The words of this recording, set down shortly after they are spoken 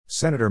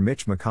Senator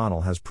Mitch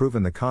McConnell has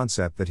proven the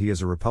concept that he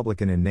is a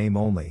Republican in name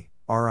only,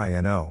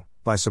 RINO,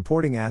 by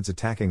supporting ads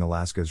attacking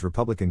Alaska's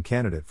Republican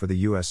candidate for the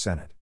U.S.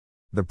 Senate.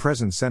 The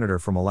present senator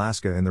from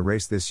Alaska in the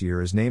race this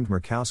year is named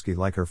Murkowski,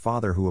 like her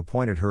father, who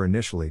appointed her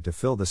initially to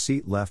fill the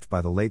seat left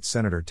by the late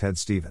Senator Ted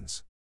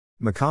Stevens.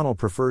 McConnell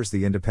prefers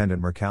the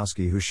independent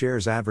Murkowski, who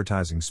shares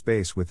advertising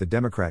space with the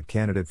Democrat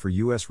candidate for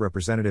U.S.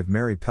 Representative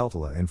Mary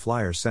Peltola in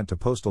flyers sent to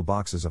postal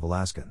boxes of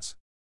Alaskans.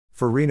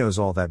 For RINOs,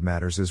 all that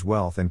matters is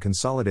wealth and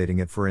consolidating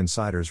it for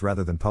insiders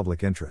rather than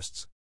public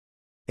interests.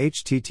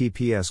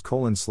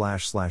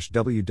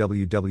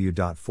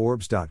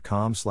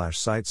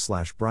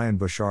 https://www.forbes.com/site/Brian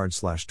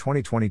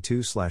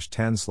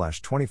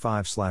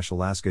Bouchard/2022/10/25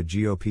 Alaska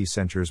GOP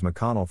censures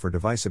McConnell for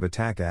divisive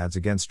attack ads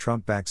against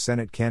Trump-backed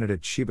Senate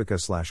candidate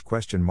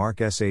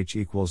Shibaka/?SH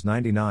equals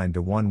 99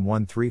 to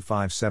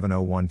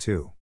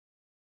 113570012.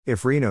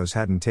 If RINOs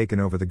hadn't taken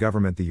over the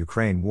government, the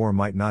Ukraine war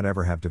might not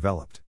ever have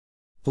developed.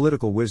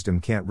 Political wisdom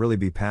can't really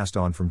be passed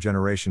on from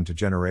generation to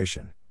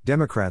generation.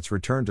 Democrats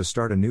return to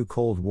start a new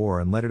Cold War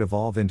and let it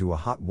evolve into a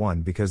hot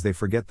one because they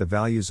forget the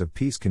values of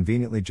peace,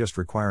 conveniently just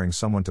requiring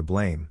someone to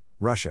blame,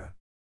 Russia.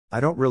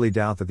 I don't really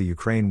doubt that the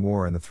Ukraine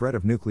war and the threat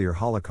of nuclear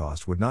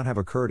holocaust would not have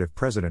occurred if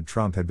President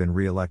Trump had been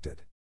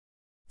re-elected.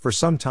 For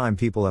some time,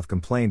 people have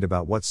complained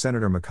about what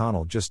Senator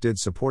McConnell just did,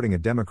 supporting a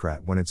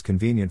Democrat when it's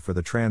convenient for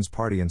the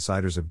trans-party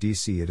insiders of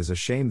D.C. It is a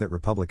shame that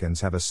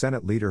Republicans have a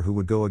Senate leader who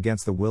would go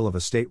against the will of a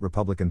state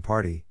Republican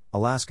Party,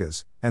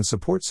 Alaska's, and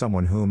support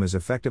someone whom is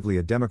effectively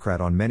a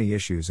Democrat on many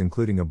issues,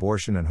 including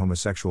abortion and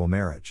homosexual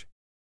marriage.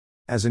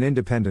 As an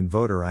independent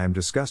voter, I am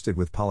disgusted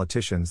with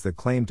politicians that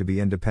claim to be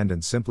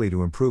independent simply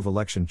to improve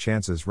election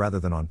chances rather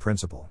than on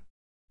principle.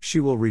 She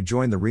will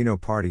rejoin the RINO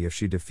party if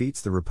she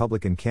defeats the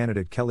Republican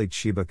candidate Kelly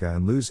Tshibaka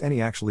and lose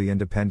any actually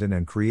independent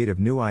and creative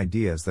new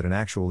ideas that an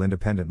actual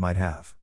independent might have.